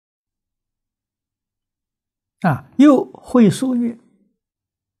又会说曰：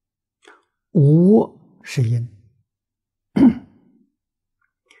无我是因，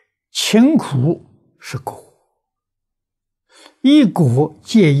勤苦是果，一果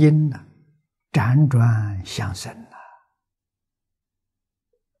借因呢，辗转相生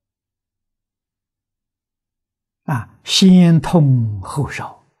先痛后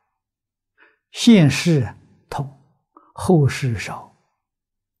少，现世痛，后世少，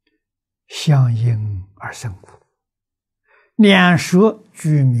相因而生故，两说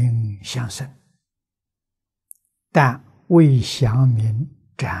居民相生，但未详明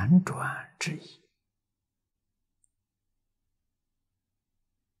辗转之意。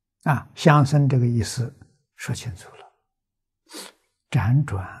相生这个意思说清楚了，辗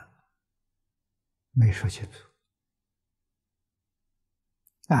转没说清楚。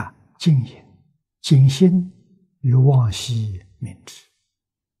净因、净心与往昔明知。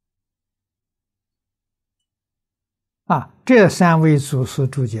这三位祖师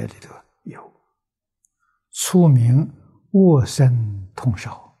注解里头有：初名卧生痛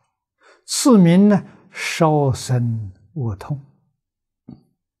少，次名呢少生卧痛。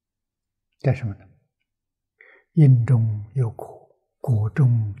干什么呢？因中有果，果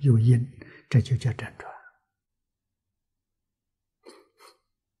中有因，这就叫辗转。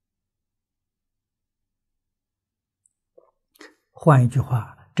换一句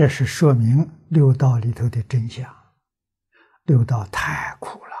话，这是说明六道里头的真相。六道太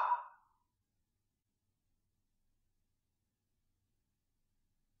苦了，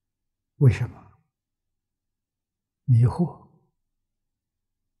为什么？迷惑，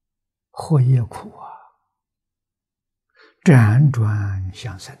惑业苦辗转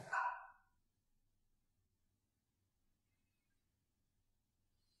相生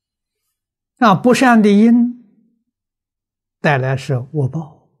不善的因带来是恶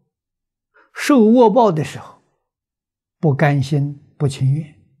报，受恶报的时候不甘心不情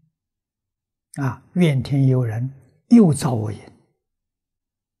愿怨天尤人，又造恶因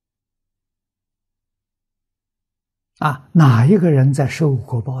哪一个人在受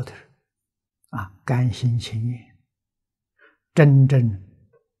果报的时候甘心情愿，真正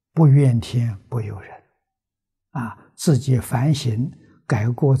不怨天不尤人自己反省改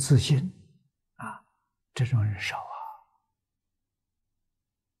过自新这种人少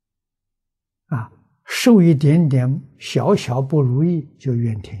受一点点小小不如意就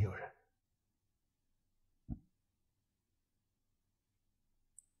怨天尤人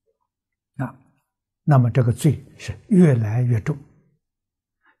那么这个罪是越来越重。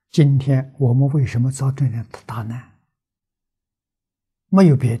今天我们为什么遭这样的大难？没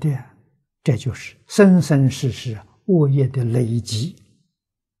有别的，这就是生生世世恶业的累积，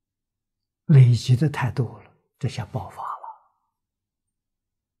累积的太多了，这下爆发了。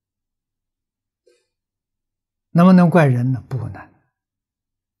能不能怪人呢？不能。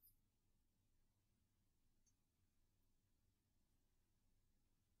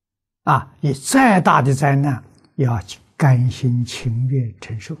你再大的灾难也要甘心情愿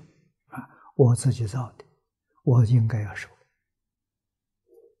承受我自己造的，我应该要受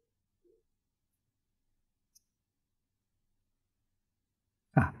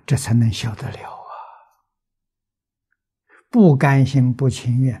这才能晓得了不甘心不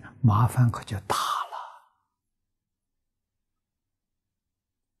情愿，麻烦可就大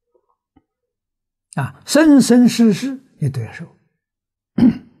了生生世世你都要受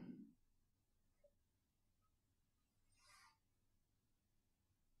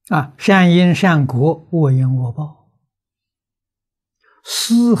善因善果，恶因恶报，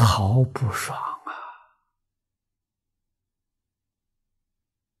丝毫不爽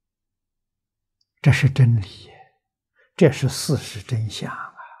这是真理，这是事实真相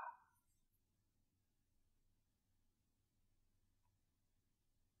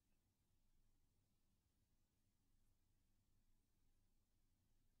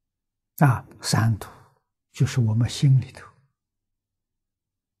三毒就是我们心里头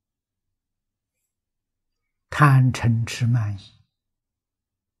贪嗔痴慢疑，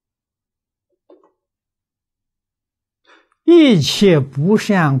一切不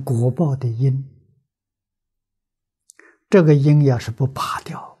善果报的因，这个因要是不拔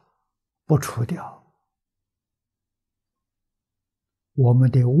掉不除掉，我们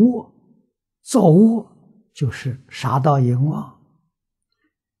的恶造恶就是杀盗淫妄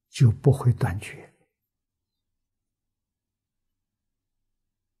就不会断绝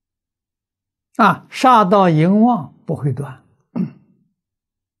杀盗淫妄不会断，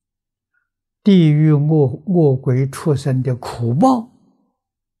地狱恶鬼畜生的苦报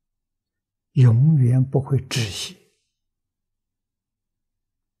永远不会止息。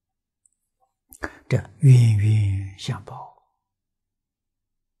这冤冤相报，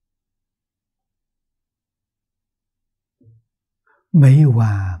没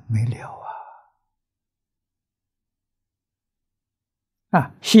完没了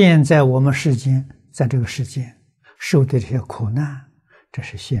现在我们世间，在这个世间受的这些苦难，这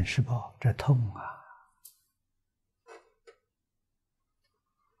是现世报，这痛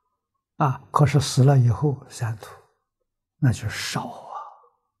可是死了以后三途，那就烧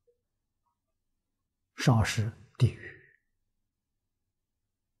烧是地狱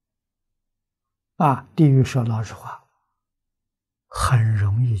地狱说老实话，很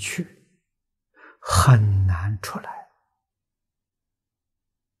容易去，很难出来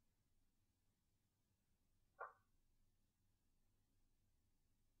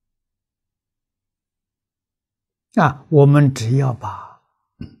我们只要把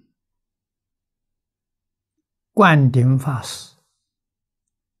灌顶法师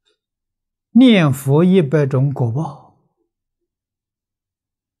念佛100种果报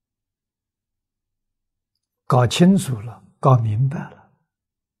搞清楚了，搞明白了，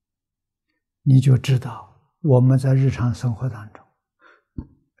你就知道我们在日常生活当中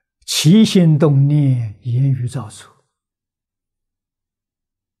起心动念、言语造作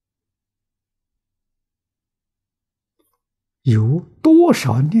有多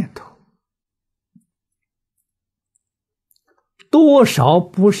少念头，多少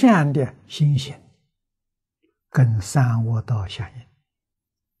不善的心行，跟三恶道相应，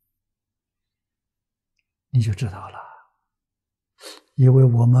你就知道了。因为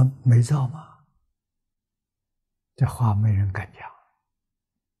我们没造嘛，这话没人敢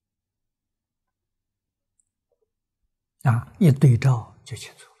讲一对照就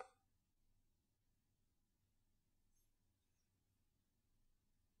清楚了。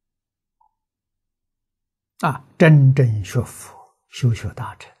真正学佛、修学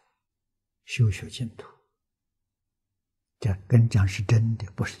大乘、修学净土，这跟讲是真的，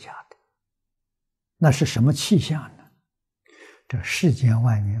不是假的。那是什么气象呢？这世间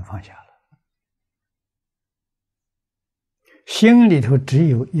万缘放下了，心里头只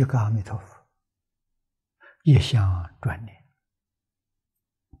有一个阿弥陀佛，一向专念，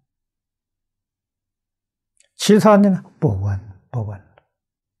其他的呢不问了。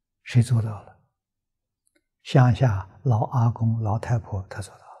谁做到了？乡下老阿公、老太婆他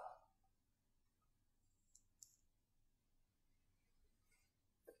做到了。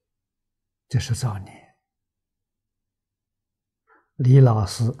这是造孽。李老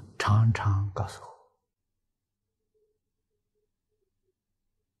师常常告诉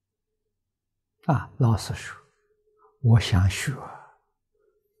我老师说我想学，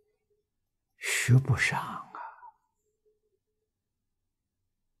学不上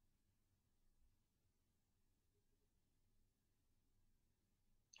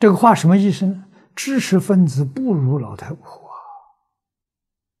这个话什么意思呢？知识分子不如老太婆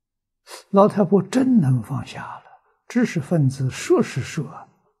老太婆真能放下了，知识分子说是说，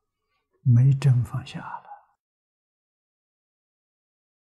没真放下了。